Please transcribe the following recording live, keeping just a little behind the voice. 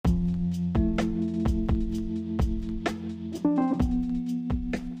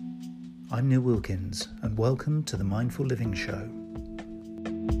I'm Neil Wilkins, and welcome to the Mindful Living Show.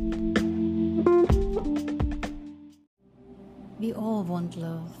 We all want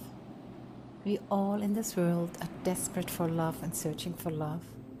love. We all in this world are desperate for love and searching for love.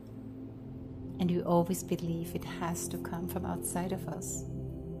 And we always believe it has to come from outside of us.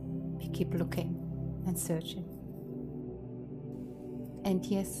 We keep looking and searching. And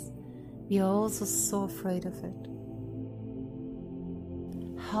yes, we are also so afraid of it.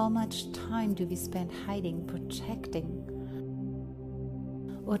 How much time do we spend hiding, protecting,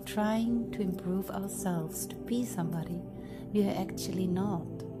 or trying to improve ourselves to be somebody we are actually not?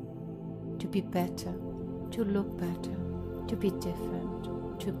 To be better, to look better, to be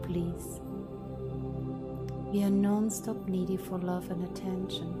different, to please. We are non-stop needy for love and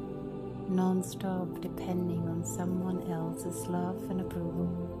attention, non-stop depending on someone else's love and approval.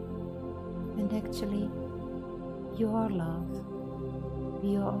 And actually, you are love.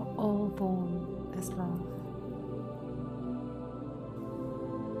 We are all born as love.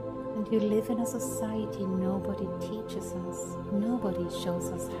 And we live in a society nobody teaches us, nobody shows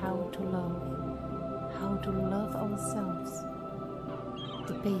us how to love ourselves,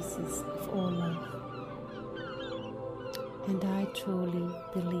 the basis of all love. And I truly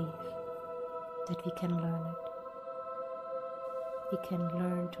believe that we can learn it. We can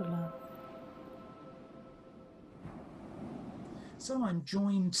learn to love. So I'm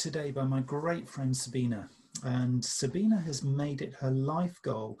joined today by my great friend Sabina, and Sabina has made it her life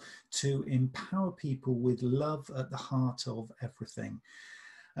goal to empower people with love at the heart of everything.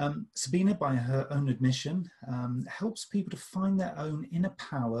 Sabina, by her own admission, helps people to find their own inner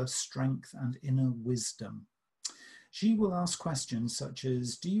power, strength, and inner wisdom. She will ask questions such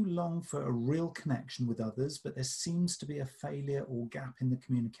as, do you long for a real connection with others, but there seems to be a failure or gap in the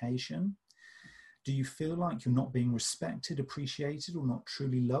communication? Do you feel like you're not being respected, appreciated, or not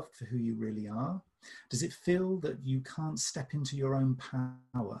truly loved for who you really are? Does it feel that you can't step into your own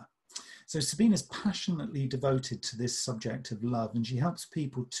power? So Sabina is passionately devoted to this subject of love, and she helps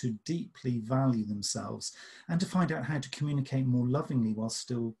people to deeply value themselves and to find out how to communicate more lovingly while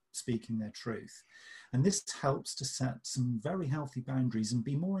still speaking their truth. And this helps to set some very healthy boundaries and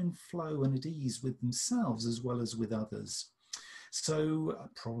be more in flow and at ease with themselves as well as with others. So,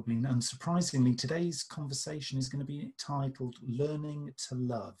 probably unsurprisingly, today's conversation is going to be titled Learning to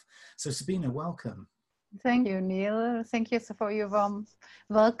Love. So, Sabina, welcome. Thank you, Neil. Thank you for your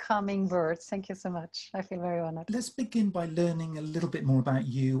welcoming words. Thank you so much. I feel very honored. Let's begin by learning a little bit more about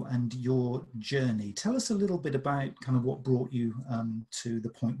you and your journey. Tell us a little bit about kind of what brought you to the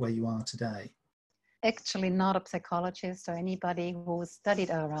point where you are today. Actually not a psychologist or anybody who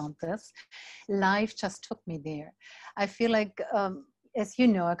studied around this. Life just took me there. I feel like, as you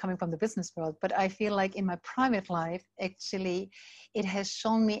know, I'm coming from the business world, but I feel like in my private life, actually, it has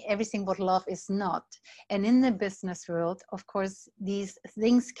shown me everything what love is not. And in the business world, of course, these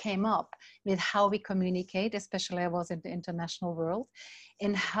things came up with how we communicate, especially I was in the international world,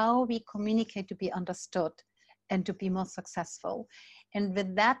 and how we communicate to be understood and to be more successful. And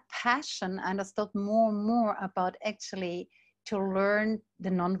with that passion, I understood more and more about actually to learn the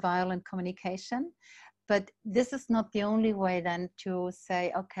nonviolent communication. But this is not the only way then to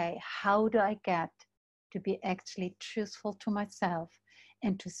say, okay, how do I get to be actually truthful to myself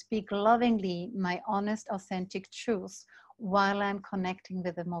and to speak lovingly my honest, authentic truth while I'm connecting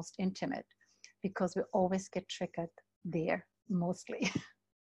with the most intimate? Because we always get triggered there, mostly.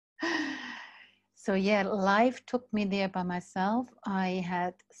 So yeah, life took me there by myself. I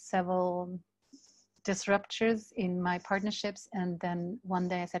had several disruptors in my partnerships. And then one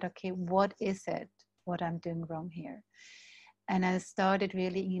day I said, okay, what is it, what I'm doing wrong here? And I started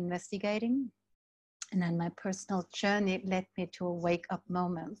really investigating. And then my personal journey led me to wake up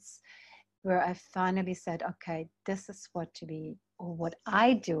moments where I finally said, okay, this is what to be, or what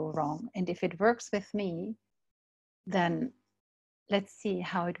I do wrong. And if it works with me, then let's see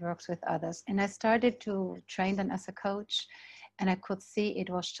how it works with others. And I started to train them as a coach, and I could see it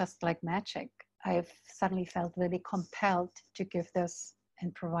was just like magic. I suddenly felt really compelled to give this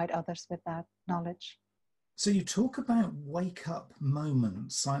and provide others with that knowledge. So you talk about wake up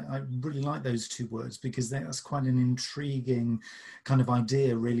moments. I really like those two words because that's quite an intriguing kind of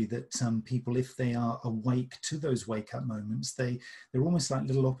idea, really, that people, if they are awake to those wake up moments, they're almost like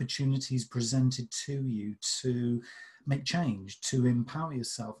little opportunities presented to you to make change, to empower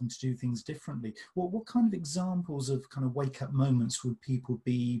yourself and to do things differently. What kind of examples of kind of wake up moments would people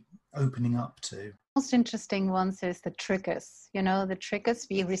be opening up to? Most interesting ones is the triggers, the triggers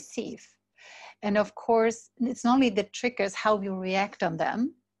we receive. And of course, it's not only the triggers, how we react on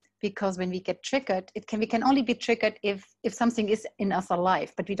them, because when we get triggered, we can only be triggered if something is in us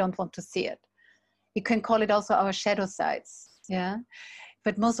alive, but we don't want to see it. You can call it also our shadow sides. Yeah.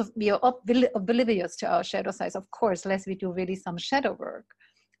 But we are oblivious to our shadow sides, of course, unless we do really some shadow work,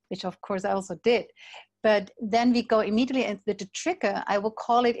 which of course I also did. But then we go immediately into the trigger. I will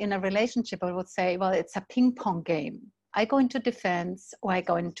call it in a relationship, I would say, well, it's a ping pong game. I go into defense or I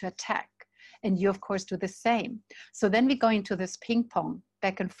go into attack. And you, of course, do the same. So then we go into this ping pong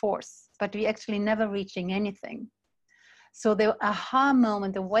back and forth, but we actually never reaching anything. So the aha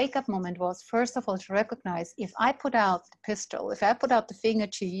moment, the wake up moment was, first of all, to recognize, if I put out the pistol, if I put out the finger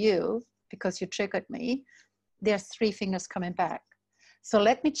to you because you triggered me, there's 3 fingers coming back. So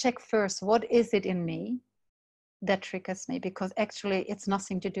let me check first, what is it in me that triggers me? Because actually it's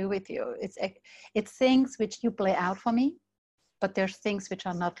nothing to do with you. It's things which you play out for me, but there's things which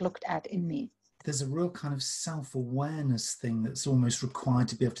are not looked at in me. There's a real kind of self-awareness thing that's almost required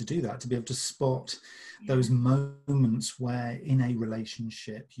to be able to do that, to be able to spot those moments where in a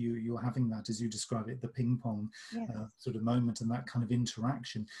relationship you're having that, as you describe it, the ping pong sort of moment and that kind of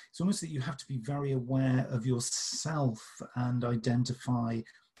interaction. It's almost that you have to be very aware of yourself and identify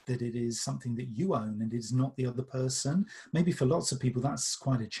that it is something that you own and it's not the other person. Maybe for lots of people that's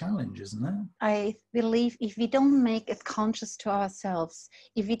quite a challenge, isn't it? I believe if we don't make it conscious to ourselves,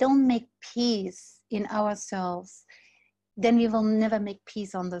 if we don't make peace in ourselves, then we will never make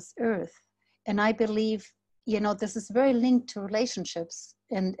peace on this earth. And I believe, this is very linked to relationships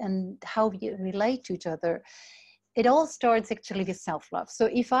and how we relate to each other. It all starts actually with self-love. So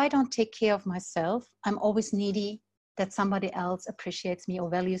if I don't take care of myself, I'm always needy that somebody else appreciates me or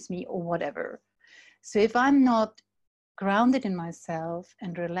values me or whatever. So if I'm not grounded in myself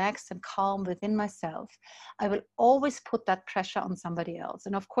and relaxed and calm within myself, I will always put that pressure on somebody else.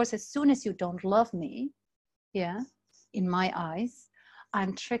 And of course, as soon as you don't love me, in my eyes,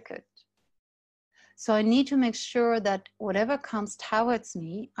 I'm triggered. So I need to make sure that whatever comes towards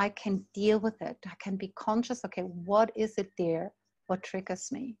me, I can deal with it. I can be conscious, okay, what is it there? What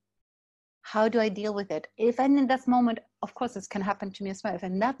triggers me? How do I deal with it? If I'm in that moment, of course, this can happen to me as well. If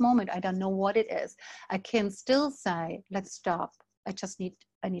in that moment, I don't know what it is, I can still say, let's stop. I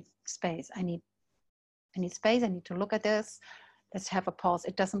need space. I need space. I need to look at this. Let's have a pause.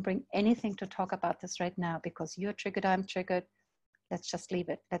 It doesn't bring anything to talk about this right now because you're triggered, I'm triggered. Let's just leave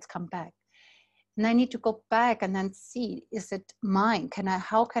it. Let's come back. And I need to go back and then see, is it mine?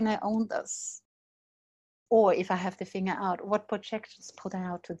 How can I own this? Or if I have the finger out, what projections put I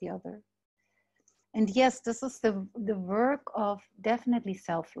out to the other? And yes, this is the work of definitely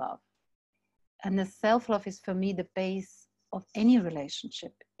self-love. And the self-love is for me the base of any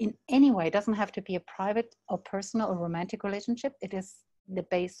relationship in any way. It doesn't have to be a private or personal or romantic relationship. It is the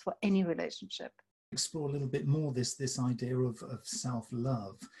base for any relationship. Explore a little bit more this idea of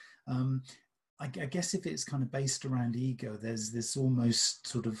self-love. I guess if it's kind of based around ego, there's this almost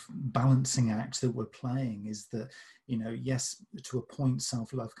sort of balancing act that we're playing, is that, yes, to a point,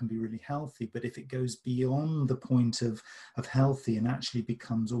 self-love can be really healthy, but if it goes beyond the point of healthy and actually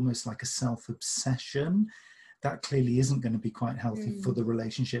becomes almost like a self-obsession, that clearly isn't going to be quite healthy for the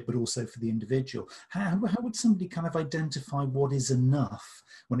relationship, but also for the individual. How would somebody kind of identify what is enough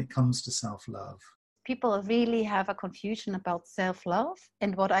when it comes to self-love? People really have a confusion about self-love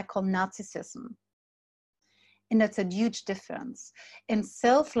and what I call narcissism. And that's a huge difference. And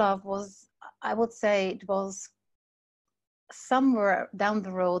self-love was, I would say, it was somewhere down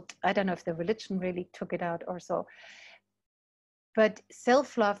the road. I don't know if the religion really took it out or so. But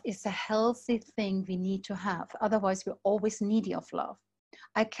self-love is a healthy thing we need to have. Otherwise, we're always needy of love.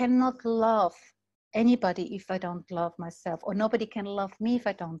 I cannot love anybody if I don't love myself, or nobody can love me if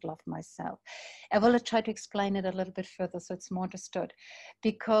I don't love myself. I will try to explain it a little bit further so it's more understood,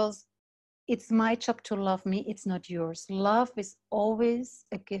 because it's my job to love me, it's not yours. Love is always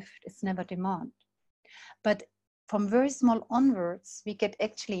a gift, it's never demand. But from very small onwards, we get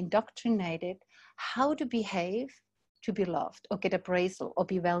actually indoctrinated how to behave to be loved or get appraisal or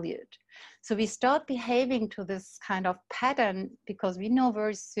be valued. So we start behaving to this kind of pattern because we know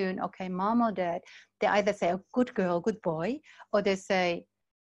very soon, okay, mom or dad, they either say, oh, good girl, good boy, or they say,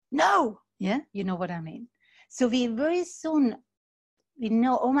 no, you know what I mean. So we very soon, we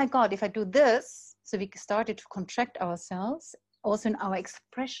know, oh my God, if I do this, so we started to contract ourselves, also in our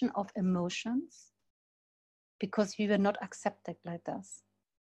expression of emotions, because we were not accepted like this.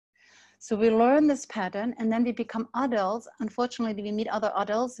 So we learn this pattern and then we become adults. Unfortunately, we meet other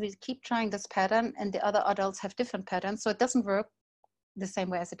adults, we keep trying this pattern and the other adults have different patterns. So it doesn't work the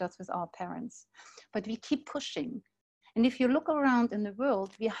same way as it does with our parents. But we keep pushing. And if you look around in the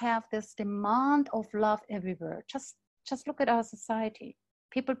world, we have this demand of love everywhere. Just look at our society.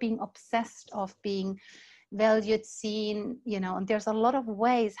 people being obsessed of being valued, seen, and there's a lot of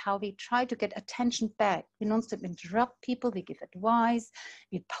ways how we try to get attention back. We nonstop interrupt people, we give advice,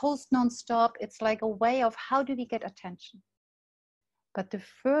 we post nonstop. It's like a way of how do we get attention? But the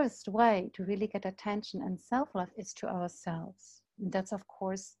first way to really get attention and self-love is to ourselves. And that's, of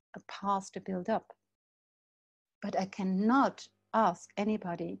course, a path to build up. But I cannot ask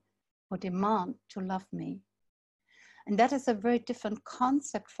anybody or demand to love me. And that is a very different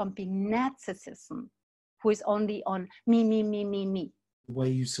concept from being narcissism, who is only on me, me, me, me, me. The way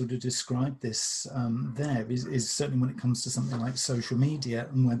you sort of describe this there is certainly when it comes to something like social media,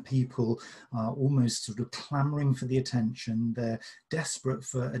 and when people are almost sort of clamoring for the attention, they're desperate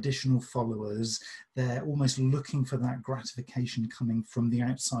for additional followers, they're almost looking for that gratification coming from the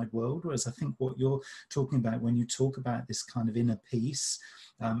outside world. Whereas I think what you're talking about when you talk about this kind of inner peace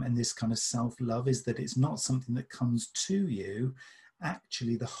and this kind of self-love is that it's not something that comes to you.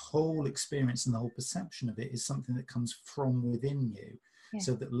 Actually, the whole experience and the whole perception of it is something that comes from within you. Yeah.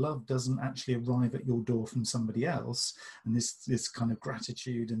 So that love doesn't actually arrive at your door from somebody else, and this kind of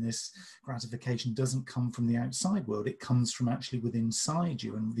gratitude and this gratification doesn't come from the outside world. It comes from actually within inside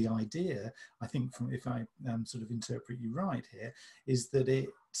you. And the idea, I think, from if I sort of interpret you right here, is that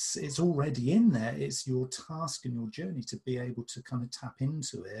it's already in there. It's your task and your journey to be able to kind of tap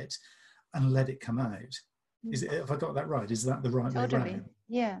into it and let it come out. Is it, have I got that right? Is that the right way around?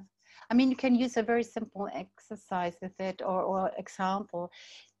 Yeah. I mean, you can use a very simple exercise with it or example.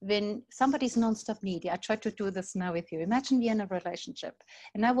 When somebody's nonstop needy, I try to do this now with you. Imagine we're in a relationship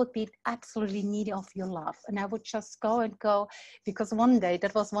and I would be absolutely needy of your love. And I would just go and go, because one day,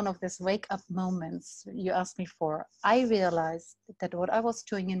 that was one of these wake up moments you asked me for. I realized that what I was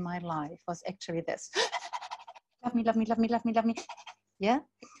doing in my life was actually this. Love me, love me, love me, love me, love me. Yeah.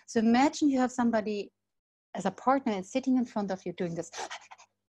 So imagine you have somebody as a partner and sitting in front of you doing this.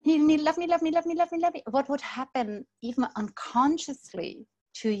 Love me, love me, love me, love me, love me. What would happen even unconsciously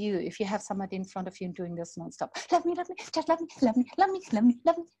to you if you have somebody in front of you and doing this nonstop? Love me, just love me, love me, love me, love me,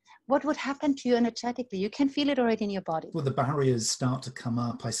 love me. What would happen to you energetically? You can feel it already in your body. Well, the barriers start to come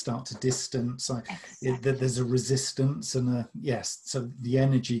up. I start to distance. There's a resistance and yes. So the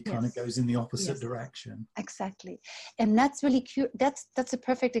energy kind of goes in the opposite direction. Exactly. And that's really cute. That's a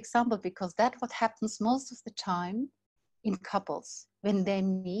perfect example, because that's what happens most of the time in couples when they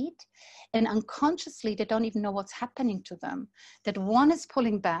meet, and unconsciously they don't even know what's happening to them. That one is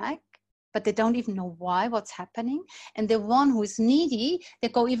pulling back, but they don't even know why, what's happening. And the one who is needy, they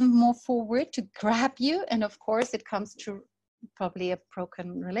go even more forward to grab you. And of course, it comes to probably a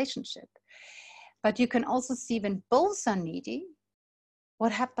broken relationship. But you can also see when both are needy,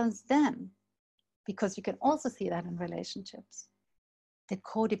 what happens then? Because you can also see that in relationships. The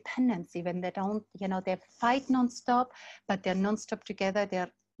codependency, when they don't, they fight nonstop, but they're nonstop together.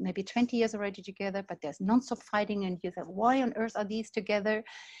 They're maybe 20 years already together, but there's nonstop fighting. And you say, why on earth are these together?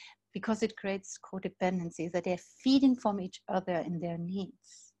 Because it creates codependency, that they're feeding from each other in their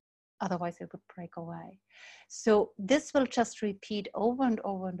needs. Otherwise, it would break away. So this will just repeat over and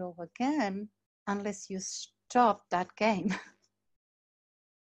over and over again unless you stop that game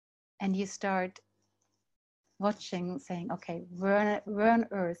and you start watching, saying, okay, where on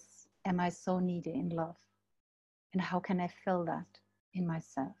earth am I so needy in love? And how can I fill that in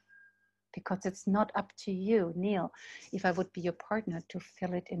myself? Because it's not up to you, Neil, if I would be your partner, to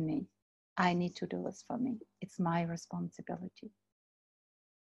fill it in me. I need to do this for me. It's my responsibility.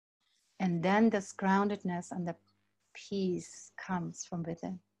 And then this groundedness and the peace comes from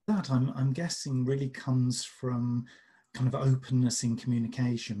within. That, I'm guessing, really comes from kind of openness in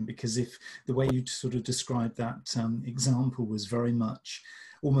communication, because if the way you sort of described that example was very much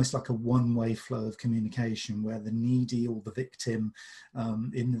almost like a one-way flow of communication, where the needy or the victim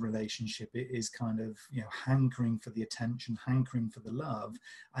in the relationship is kind of, hankering for the attention, hankering for the love,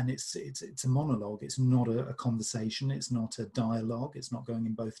 and it's a monologue. It's not a conversation. It's not a dialogue. It's not going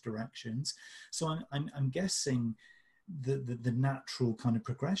in both directions. So I'm guessing the natural kind of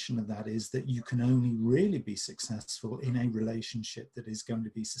progression of that is that you can only really be successful in a relationship that is going to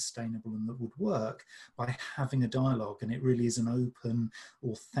be sustainable and that would work by having a dialogue. And it really is an open,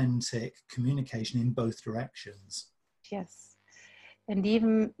 authentic communication in both directions. Yes. And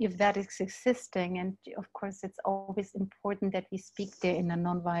even if that is existing, and of course it's always important that we speak there in a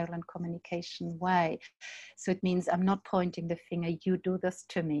non-violent communication way. So it means I'm not pointing the finger, you do this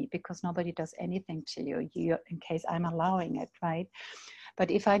to me, because nobody does anything to you, in case I'm allowing it, right? But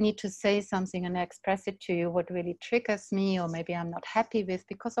if I need to say something and express it to you, what really triggers me, or maybe I'm not happy with,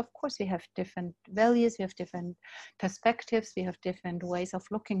 because of course we have different values, we have different perspectives, we have different ways of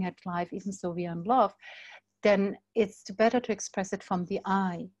looking at life, even so we are in love. then it's better to express it from the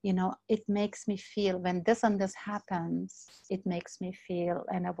I. You know, it makes me feel when this and this happens, it makes me feel,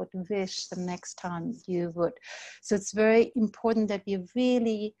 and I would wish the next time you would. So it's very important that we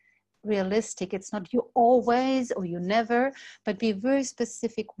really realistic. It's not you always or you never, but be very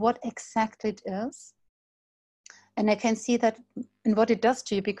specific what exactly it is. And I can see that in what it does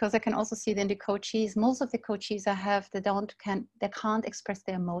to you, because I can also see that in the coachees, most of the coachees I have, they can't express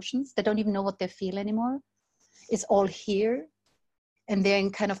their emotions. They don't even know what they feel anymore. It's all here. And they're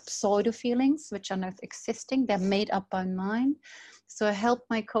in kind of pseudo feelings, which are not existing. They're made up by mind. So I help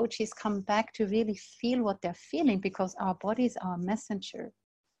my coaches come back to really feel what they're feeling, because our bodies are a messenger.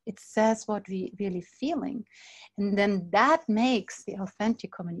 It says what we really feeling. And then that makes the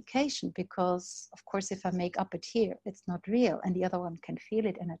authentic communication, because of course, if I make up it here, it's not real, and the other one can feel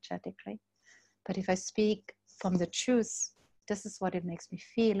it energetically. But if I speak from the truth, this is what it makes me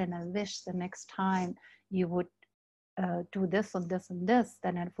feel, and I wish the next time you would do this and this and this,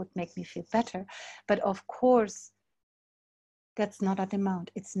 then it would make me feel better. But of course, that's not a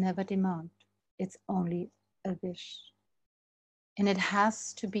demand. It's never demand. It's only a wish. And it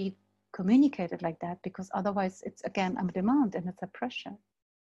has to be communicated like that, because otherwise it's, again, a demand and it's a pressure.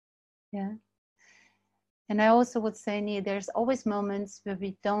 Yeah. And I also would say, Nia, there's always moments where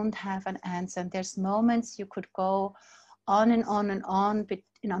we don't have an answer. And there's moments you could go on and on and on,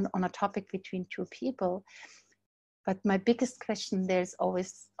 on a topic between two people. But my biggest question there is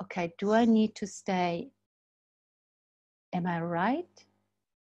always, okay, do I need to stay? Am I right?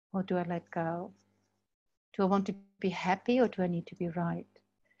 Or do I let go? Do I want to be happy, or do I need to be right?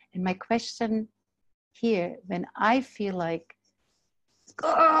 And my question here, when I feel like,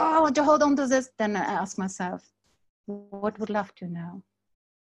 oh, I want to hold on to this, then I ask myself, what would love do now?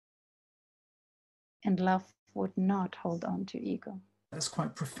 And love would not hold on to ego. That's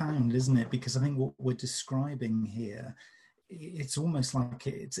quite profound, isn't it? Because I think what we're describing here, it's almost like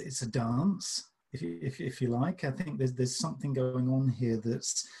it's a dance, if you like. I think there's something going on here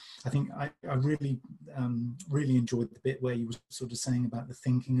that's, I think I really really enjoyed the bit where you were sort of saying about the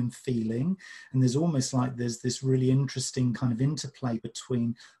thinking and feeling, and there's almost like there's this really interesting kind of interplay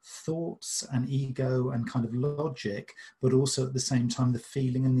between thoughts and ego and kind of logic, but also at the same time the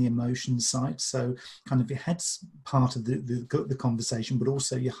feeling and the emotion side. So kind of your head's part of the conversation, but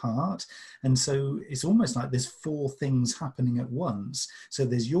also your heart. And so it's almost like there's four things happening at once. So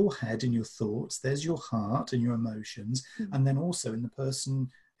there's your head and your thoughts, there's your heart and your emotions, and then also in the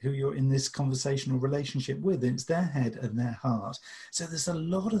person who you're in this conversational relationship with, it's their head and their heart. So there's a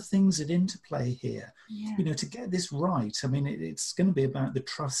lot of things at interplay here. Yeah. You know, to get this right, I mean, it's going to be about the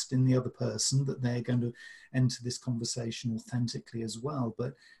trust in the other person, that they're going to enter this conversation authentically as well.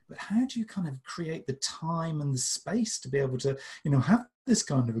 But how do you kind of create the time and the space to be able to, you know, have this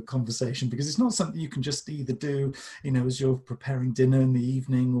kind of a conversation? Because it's not something you can just either do, you know, as you're preparing dinner in the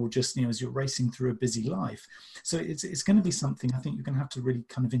evening, or just, you know, as you're racing through a busy life. So it's going to be something I think you're going to have to really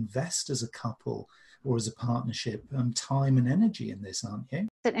kind of invest as a couple or as a partnership, time and energy in this, aren't you?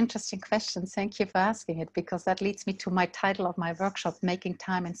 That's an interesting question. Thank you for asking it, because that leads me to my title of my workshop, Making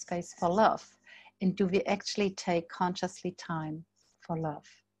Time and Space for Love. And do we actually take consciously time for love?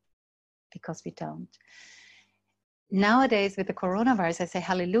 Because we don't. Nowadays, with the coronavirus, I say,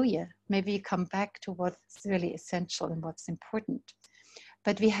 hallelujah. Maybe you come back to what's really essential and what's important.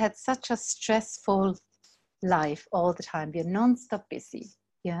 But we had such a stressful life all the time. We're nonstop busy.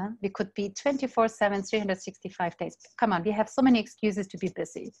 Yeah, we could be 24/7, 365 days. Come on, we have so many excuses to be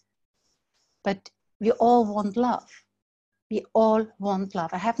busy. But we all want love. We all want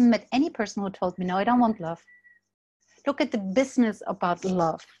love. I haven't met any person who told me, no, I don't want love. Look at the business about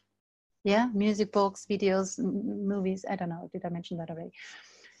love. Yeah, music, books, videos, movies. I don't know. Did I mention that already?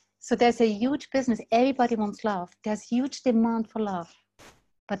 So there's a huge business. Everybody wants love. There's huge demand for love.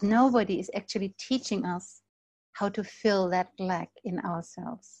 But nobody is actually teaching us how to fill that lack in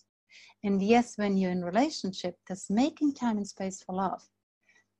ourselves. And yes, when you're in relationship, this making time and space for love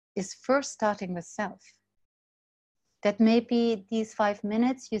is first starting with self. That maybe these 5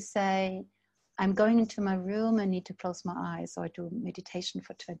 minutes you say, I'm going into my room, I need to close my eyes, or do meditation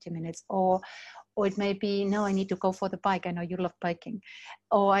for 20 minutes. Or it may be, no, I need to go for the bike. I know you love biking.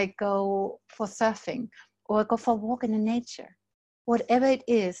 Or I go for surfing, or I go for a walk in the nature. Whatever it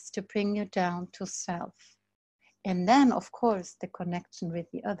is to bring you down to self. And then, of course, the connection with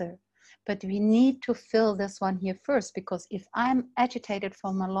the other. But we need to fill this one here first, because if I'm agitated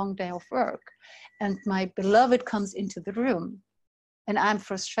from a long day of work and my beloved comes into the room and I'm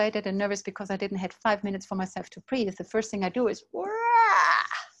frustrated and nervous because I didn't have 5 minutes for myself to breathe, the first thing I do is,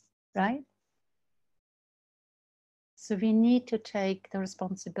 right? So we need to take the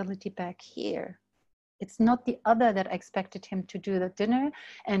responsibility back here It's not the other that I expected him to do the dinner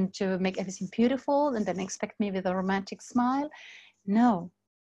and to make everything beautiful and then expect me with a romantic smile. No.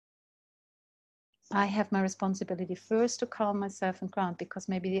 I have my responsibility first to calm myself and ground, because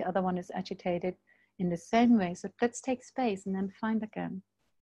maybe the other one is agitated in the same way. So let's take space and then find again.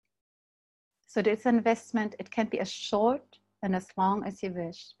 So it's an investment. It can be as short and as long as you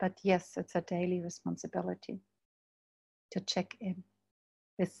wish. But yes, it's a daily responsibility to check in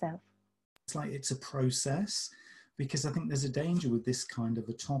with self. It's like it's a process, because I think there's a danger with this kind of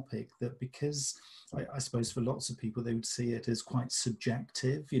a topic, that because I suppose for lots of people, they would see it as quite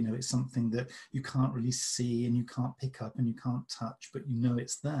subjective. You know, it's something that you can't really see and you can't pick up and you can't touch, but you know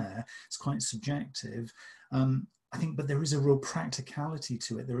it's there. It's quite subjective. I think, but there is a real practicality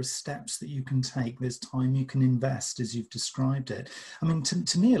to it. There are steps that you can take. There's time you can invest, as you've described it. I mean,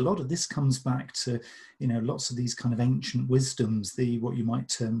 to me, a lot of this comes back to, you know, lots of these kind of ancient wisdoms, what you might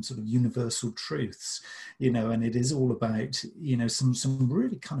term sort of universal truths, you know, and it is all about, you know, some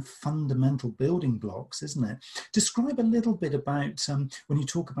really kind of fundamental building blocks, isn't it? Describe a little bit about, when you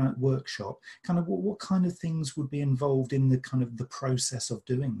talk about workshop, kind of what kind of things would be involved in the kind of the process of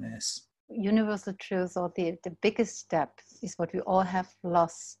doing this? Universal truths, or the biggest step, is what we all have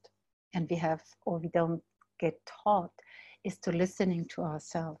lost and we don't get taught, is to listening to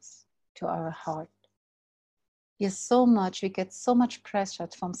ourselves, to our heart. We get so much pressure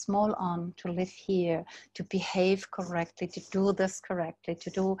from small on to live here, to behave correctly, to do this correctly, to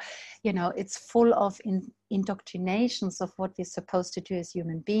do, you know, it's full of indoctrinations of what we're supposed to do as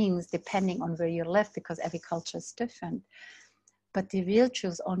human beings, depending on where you live, because every culture is different. But the real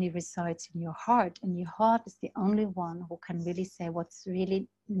truth only resides in your heart, and your heart is the only one who can really say what's really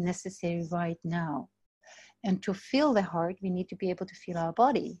necessary right now. And to feel the heart, we need to be able to feel our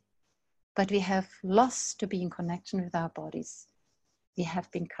body. But we have lost to be in connection with our bodies. We have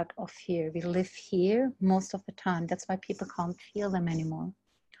been cut off here. We live here most of the time. That's why people can't feel them anymore.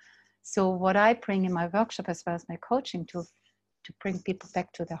 So what I bring in my workshop, as well as my coaching, to bring people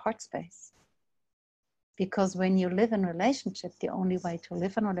back to their heart space. Because when you live in a relationship, the only way to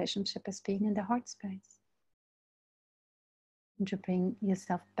live in a relationship is being in the heart space. And to bring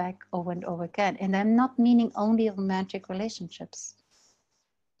yourself back over and over again. And I'm not meaning only romantic relationships.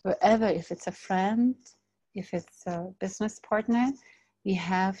 Wherever, if it's a friend, if it's a business partner, we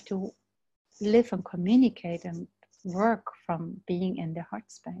have to live and communicate and work from being in the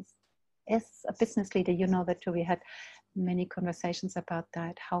heart space. As a business leader, you know that too. We had many conversations about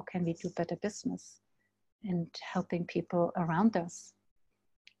that. How can we do better business? And helping people around us.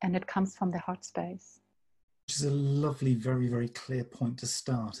 And it comes from the heart space. Which is a lovely, very, very clear point to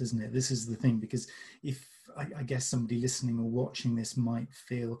start, isn't it? This is the thing, because if I guess somebody listening or watching this might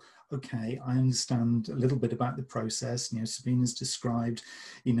feel, okay, I understand a little bit about the process. You know, Sabina's described,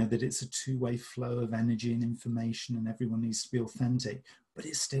 you know, that it's a two-way flow of energy and information, and everyone needs to be authentic. But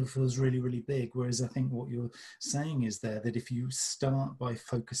it still feels really, really big. Whereas I think what you're saying is there, that if you start by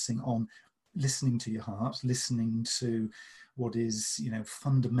focusing on listening to your heart, listening to what is, you know,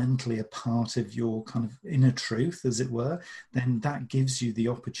 fundamentally a part of your kind of inner truth, as it were, then that gives you the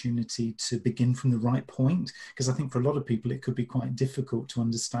opportunity to begin from the right point. Because I think for a lot of people, it could be quite difficult to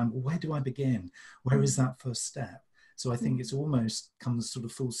understand, well, where do I begin? Where is that first step? So I think it's almost comes sort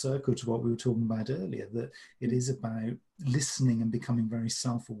of full circle to what we were talking about earlier, that it is about listening and becoming very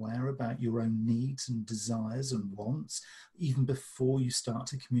self-aware about your own needs and desires and wants, even before you start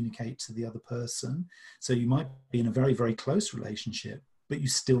to communicate to the other person. So you might be in a very, very close relationship, but you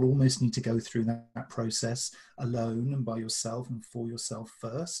still almost need to go through that process alone and by yourself and for yourself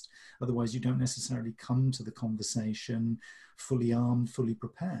first. Otherwise, you don't necessarily come to the conversation fully armed, fully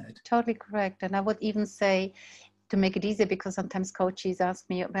prepared. Totally correct. And I would even say, to make it easier, because sometimes coaches ask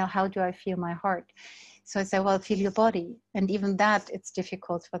me, well, how do I feel my heart? So I say, well, feel your body. And even that, it's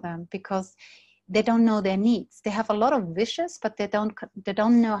difficult for them because they don't know their needs. They have a lot of wishes, but they don't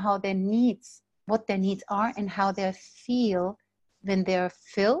know how their needs, what their needs are, and how they feel when they're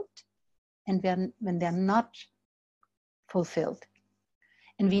filled and when they're not fulfilled.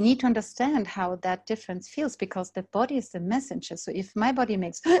 And we need to understand how that difference feels, because the body is the messenger. So if my body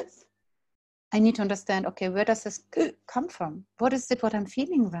makes I need to understand, okay, where does this come from? What is it, what I'm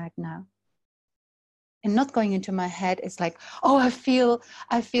feeling right now? And not going into my head, it's like, oh, I feel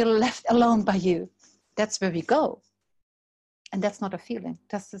left alone by you. That's where we go. And that's not a feeling.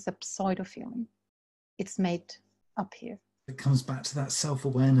 That's just a pseudo feeling. It's made up here. it comes back to that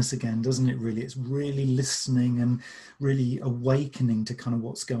self-awareness again, doesn't it? Really, it's really listening and really awakening to kind of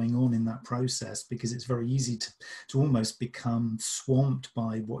what's going on in that process, because it's very easy to almost become swamped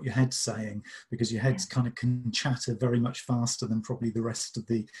by what your head's saying, because your head's kind of can chatter very much faster than probably the rest of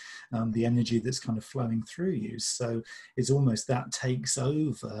the energy that's kind of flowing through you. So it's almost that takes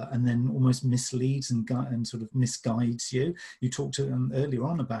over and then almost misleads and sort of misguides you. You talked to earlier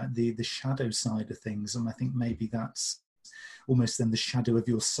on about the shadow side of things, and I think maybe that's almost then the shadow of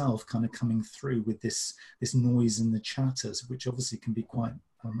yourself kind of coming through with this noise and the chatters, which obviously can be quite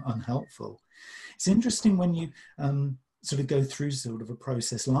unhelpful. It's interesting when you sort of go through sort of a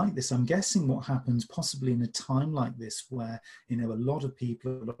process like this. I'm guessing what happens possibly in a time like this where, you know, a lot of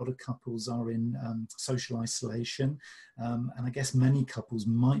people, a lot of couples are in social isolation, and I guess many couples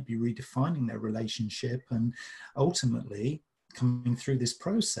might be redefining their relationship, and ultimately coming through this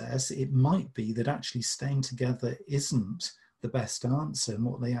process, it might be that actually staying together isn't the best answer. And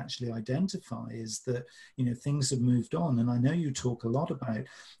what they actually identify is that, you know, things have moved on. And I know you talk a lot about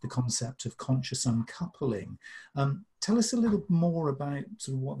the concept of conscious uncoupling. Tell us a little more about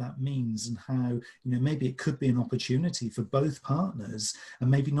sort of what that means and how, you know, maybe it could be an opportunity for both partners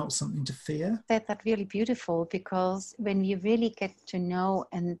and maybe not something to fear. That's really beautiful, because when you really get to know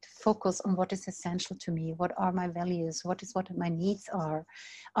and focus on what is essential to me, what are my values, what my needs are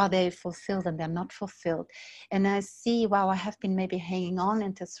they fulfilled and they're not fulfilled? And I see, wow, I have been maybe hanging on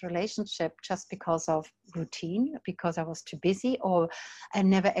in this relationship just because of routine, because I was too busy, or I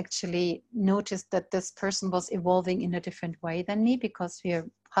never actually noticed that this person was evolving in a different way than me, because we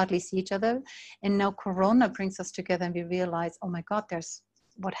hardly see each other. And now Corona brings us together and we realize, oh my God, there's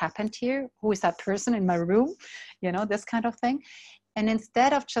what happened here? Who is that person in my room? You know, this kind of thing. And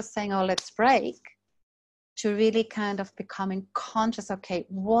instead of just saying, oh, let's break, to really kind of becoming conscious, okay,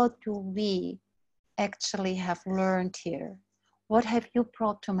 what do we actually have learned here? What have you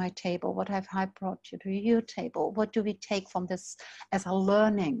brought to my table? What have I brought to your table? What do we take from this as a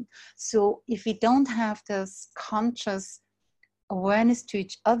learning? So if we don't have this conscious awareness to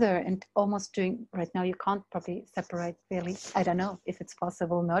each other and almost doing, right now you can't probably separate really, I don't know if it's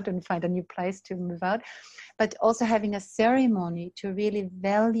possible or not, and find a new place to move out, but also having a ceremony to really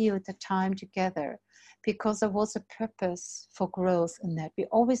value the time together, because there was a purpose for growth in that. We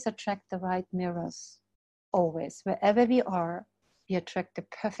always attract the right mirrors, always, wherever we are, we attract the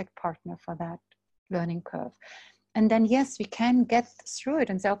perfect partner for that learning curve. And then yes, we can get through it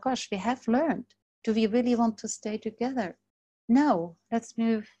and say, oh gosh, we have learned. Do we really want to stay together? No, let's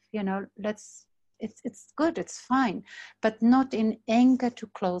move, you know, it's good, it's fine, but not in anger to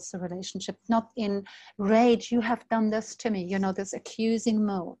close the relationship, not in rage, you have done this to me, you know, this accusing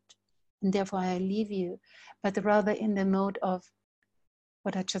mode, and therefore I leave you, but rather in the mode of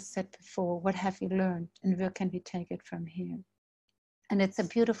what I just said before, what have we learned and where can we take it from here? And it's a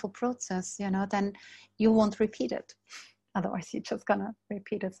beautiful process, you know, then you won't repeat it. Otherwise, you're just going to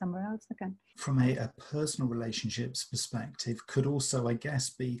repeat it somewhere else again. From a personal relationships perspective, could also, I guess,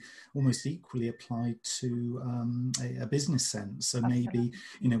 be almost equally applied to a business sense. So maybe,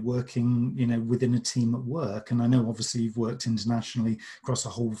 you know, working, you know, within a team at work. And I know obviously you've worked internationally across a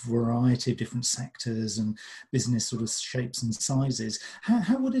whole variety of different sectors and business sort of shapes and sizes.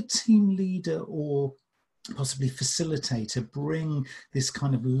 How would a team leader or possibly facilitator bring this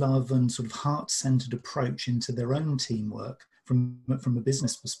kind of love and sort of heart-centered approach into their own teamwork from a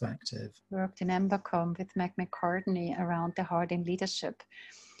business perspective? Worked in Embacom with Meg McCartney around the heart in leadership.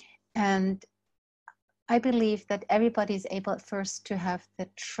 And I believe that everybody is able at first to have the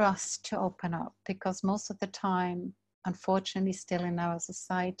trust to open up, because most of the time, unfortunately, still in our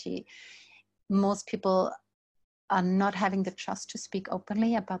society, most people are not having the trust to speak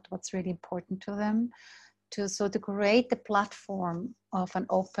openly about what's really important to them. So to create the platform of an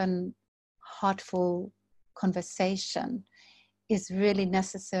open, heartful conversation is really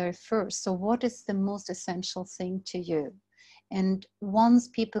necessary first. So what is the most essential thing to you? And once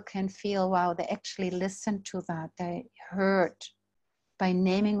people can feel, wow, they actually listened to that, they heard by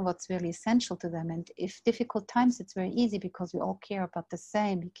naming what's really essential to them. And if difficult times, it's very easy because we all care about the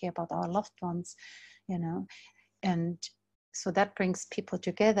same. We care about our loved ones, you know, and so that brings people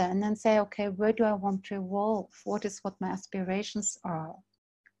together, and then say, okay, where do I want to evolve? What my aspirations are?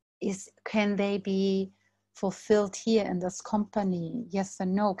 Can they be fulfilled here in this company? Yes or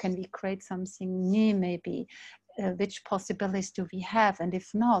no? Can we create something new maybe? Which possibilities do we have? And if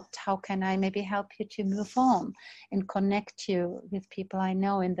not, how can I maybe help you to move on and connect you with people I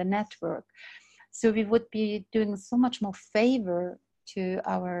know in the network? So we would be doing so much more favor to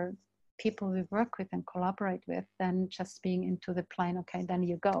our people we work with and collaborate with than just being into the plane, okay, then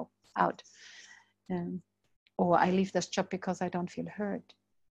you go out. or I leave this job because I don't feel heard.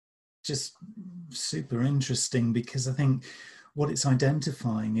 Just super interesting, because I think what it's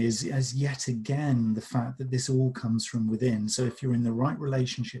identifying is, as yet again, the fact that this all comes from within. So if you're in the right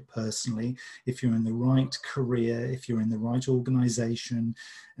relationship personally, if you're in the right career, if you're in the right organization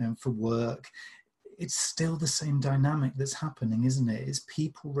for work, it's still the same dynamic that's happening, isn't it? It's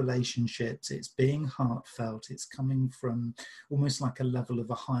people relationships, it's being heartfelt, it's coming from almost like a level of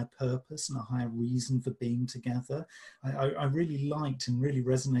a higher purpose and a higher reason for being together. I really liked and really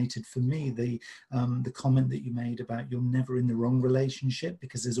resonated for me the comment that you made about you're never in the wrong relationship,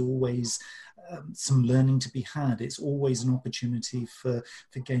 because there's always some learning to be had. It's always an opportunity for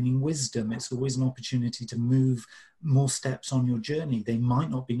gaining wisdom. It's always an opportunity to move more steps on your journey. They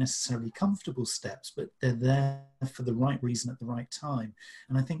might not be necessarily comfortable steps, but they're there for the right reason at the right time.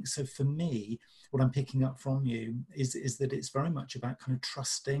 And I think so for me, what I'm picking up from you is that it's very much about kind of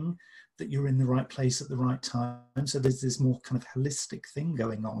trusting that you're in the right place at the right time. So there's this more kind of holistic thing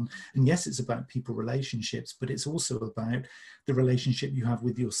going on. And yes, it's about people relationships, but it's also about the relationship you have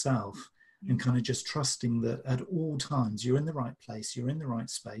with yourself, and kind of just trusting that at all times you're in the right place, you're in the right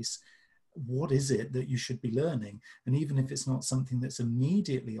space. What is it that you should be learning? And even if it's not something that's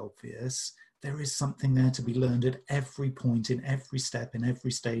immediately obvious, there is something there to be learned at every point, in every step, in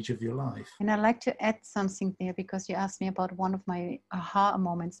every stage of your life. And I'd like to add something there, because you asked me about one of my aha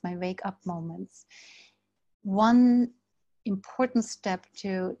moments, my wake up moments. One important step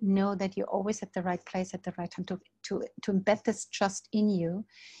to know that you're always at the right place at the right time, to embed this trust in you,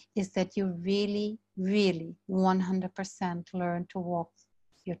 is that you really, really 100% learn to walk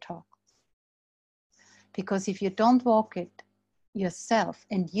your talk. Because if you don't walk it yourself,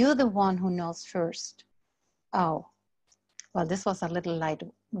 and you're the one who knows first, oh, well, this was a little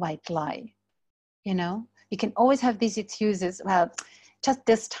white lie, you know? You can always have these excuses, well, just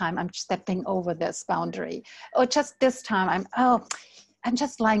this time I'm stepping over this boundary, or just this time I'm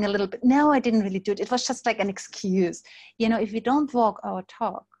just lying a little bit. No, I didn't really do it. It was just like an excuse. You know, if you don't walk our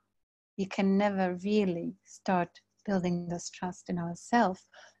talk, you can never really start building this trust in ourselves,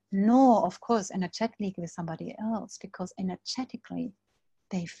 nor, of course, energetically with somebody else, because energetically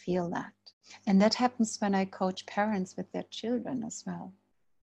they feel that. And that happens when I coach parents with their children as well,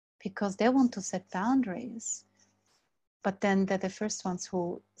 because they want to set boundaries, but then they're the first ones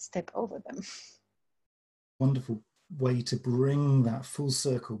who step over them. Wonderful way to bring that full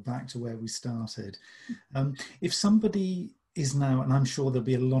circle back to where we started. If somebody is now, and I'm sure there'll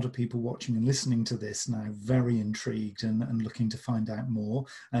be a lot of people watching and listening to this now, very intrigued and looking to find out more,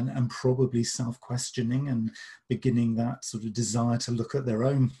 and probably self-questioning and beginning that sort of desire to look at their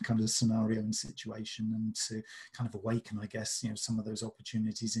own kind of scenario and situation, and to kind of awaken, I guess, you know, some of those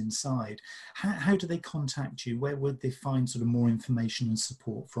opportunities inside. How do they contact you? Where would they find sort of more information and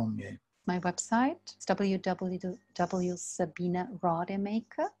support from you? My website is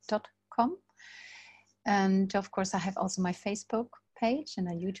www.sabinarodemaker.com. And of course, I have also my Facebook page and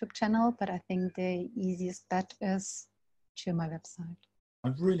a YouTube channel, but I think the easiest bet is to my website.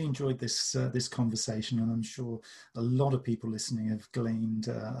 I've really enjoyed this conversation, and I'm sure a lot of people listening have gleaned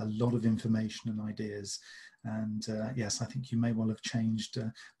a lot of information and ideas. And yes, I think you may well have changed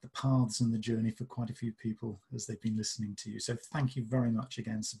the paths and the journey for quite a few people as they've been listening to you. So thank you very much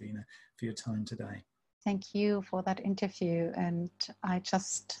again, Sabina, for your time today. Thank you for that interview. And I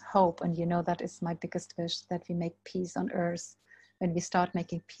just hope, and you know that is my biggest wish, that we make peace on earth when we start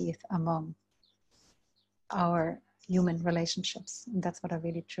making peace among our human relationships. And that's what I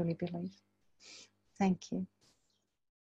really truly believe. Thank you.